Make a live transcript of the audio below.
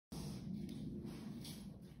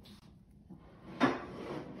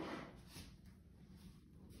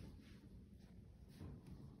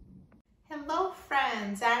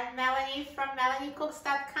friends, I'm Melanie from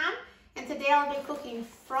MelanieCooks.com, and today I'll be cooking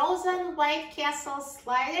frozen White Castle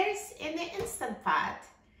sliders in the Instant Pot.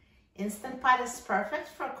 Instant Pot is perfect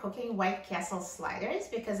for cooking White Castle sliders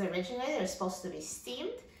because originally they're supposed to be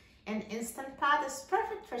steamed, and Instant Pot is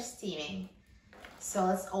perfect for steaming. So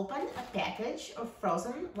let's open a package of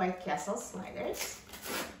frozen White Castle sliders.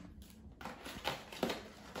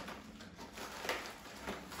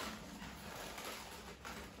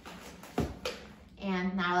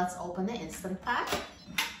 And now let's open the Instant Pot.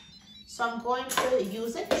 So I'm going to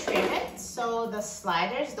use a trivet so the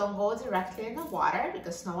sliders don't go directly in the water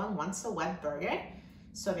because no one wants a wet burger.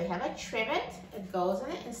 So we have a trivet, it goes in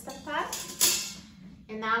the Instant Pot.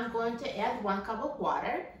 And now I'm going to add 1 cup of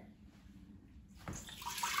water.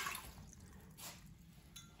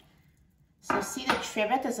 So see, the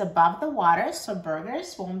trivet is above the water so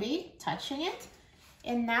burgers won't be touching it.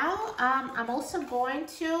 And now I'm also going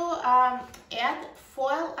to add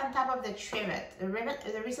foil on top of the trivet. The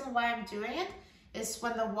reason why I'm doing it is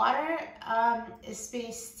when the water is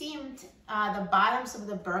being steamed, the bottoms of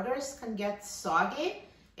the burgers can get soggy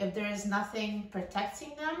if there is nothing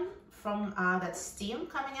protecting them from that steam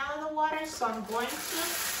coming out of the water. So I'm going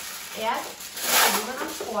to add aluminum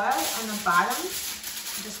foil on the bottom.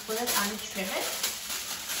 Just put it on the trivet.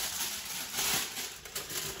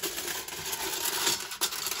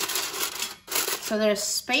 So there's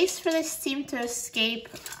space for the steam to escape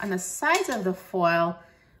on the sides of the foil,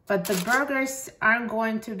 but the burgers aren't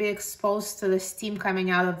going to be exposed to the steam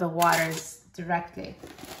coming out of the waters directly.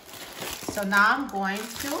 So now I'm going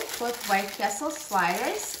to put White Castle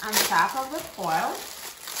sliders on top of the foil.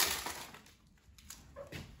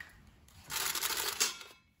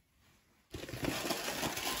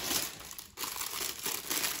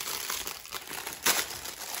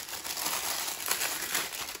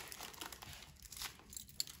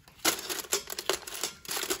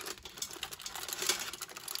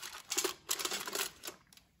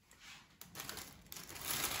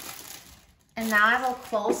 And now I will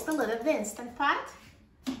close the lid of the Instant Pot.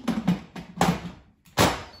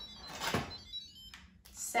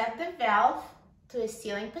 Set the valve to a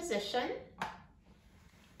sealing position.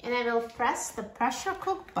 And I will press the pressure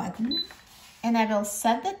cook button. And I will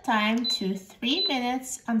set the time to 3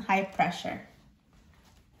 minutes on high pressure.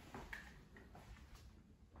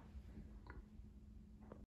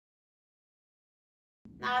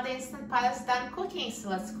 Now the Instant Pot is done cooking, so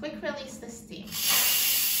let's quick release the steam.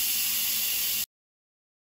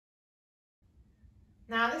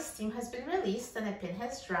 Now the steam has been released and the pin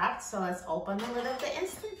has dropped, so let's open the lid of the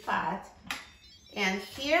Instant Pot. And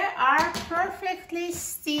here are perfectly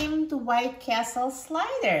steamed White Castle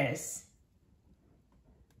sliders.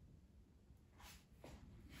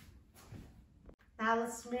 Now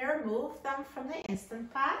let's remove them from the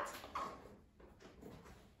Instant Pot.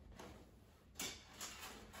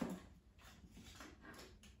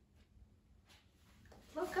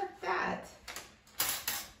 Look at that.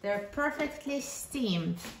 They're perfectly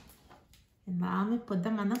steamed. And now let me put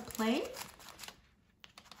them on a plate.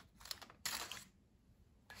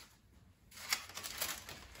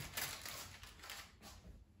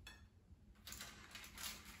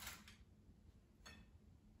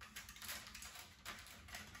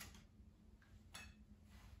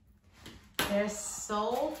 They're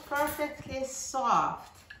so perfectly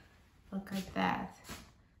soft. Look at that.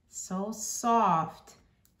 So soft.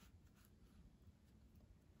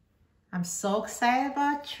 I'm so excited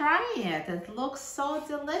about trying it. It looks so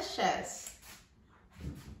delicious.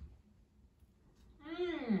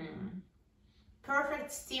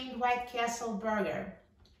 Perfect steamed White Castle burger.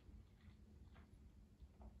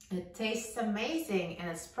 It tastes amazing and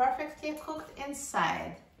it's perfectly cooked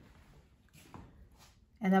inside.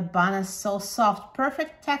 And the bun is so soft,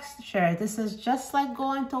 perfect texture. This is just like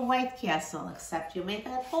going to White Castle, except you make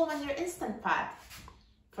it at home in your Instant Pot.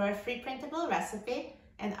 For a free printable recipe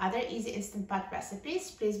and other easy Instant Pot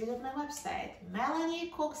recipes, please visit my website,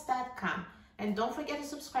 MelanieCooks.com. And don't forget to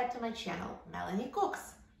subscribe to my channel, Melanie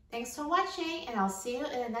Cooks. Thanks for watching, and I'll see you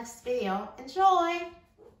in the next video. Enjoy!